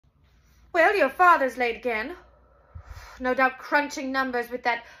Well, your father's late again. No doubt crunching numbers with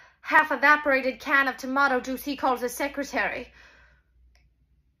that half-evaporated can of tomato juice he calls a secretary.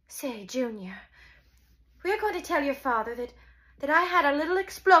 Say, Junior, we're going to tell your father that I had a little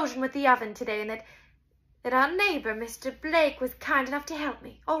explosion with the oven today and that our neighbor, Mr. Blake, was kind enough to help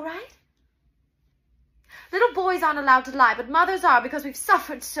me, all right? Little boys aren't allowed to lie, but mothers are because we've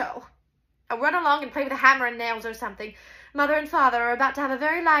suffered so. Now run along and play with a hammer and nails or something. Mother and father are about to have a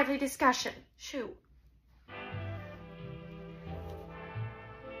very lively discussion. Shoo.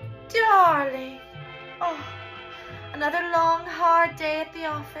 Darling. Oh, another long, hard day at the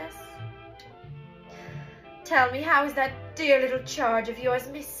office. Tell me, how is that dear little charge of yours,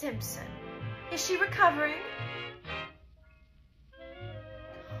 Miss Simpson? Is she recovering?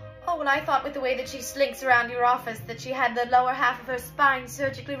 Oh, well, I thought with the way that she slinks around your office that she had the lower half of her spine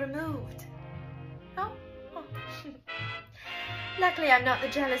surgically removed. Oh? Oh. Luckily, I'm not the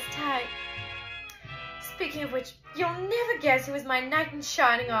jealous type. Speaking of which, you'll never guess who was my knight in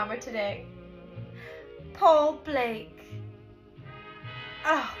shining armor today. Paul Blake.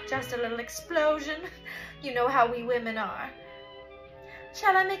 Oh, just a little explosion. You know how we women are.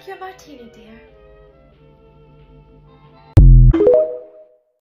 Shall I make you a martini, dear?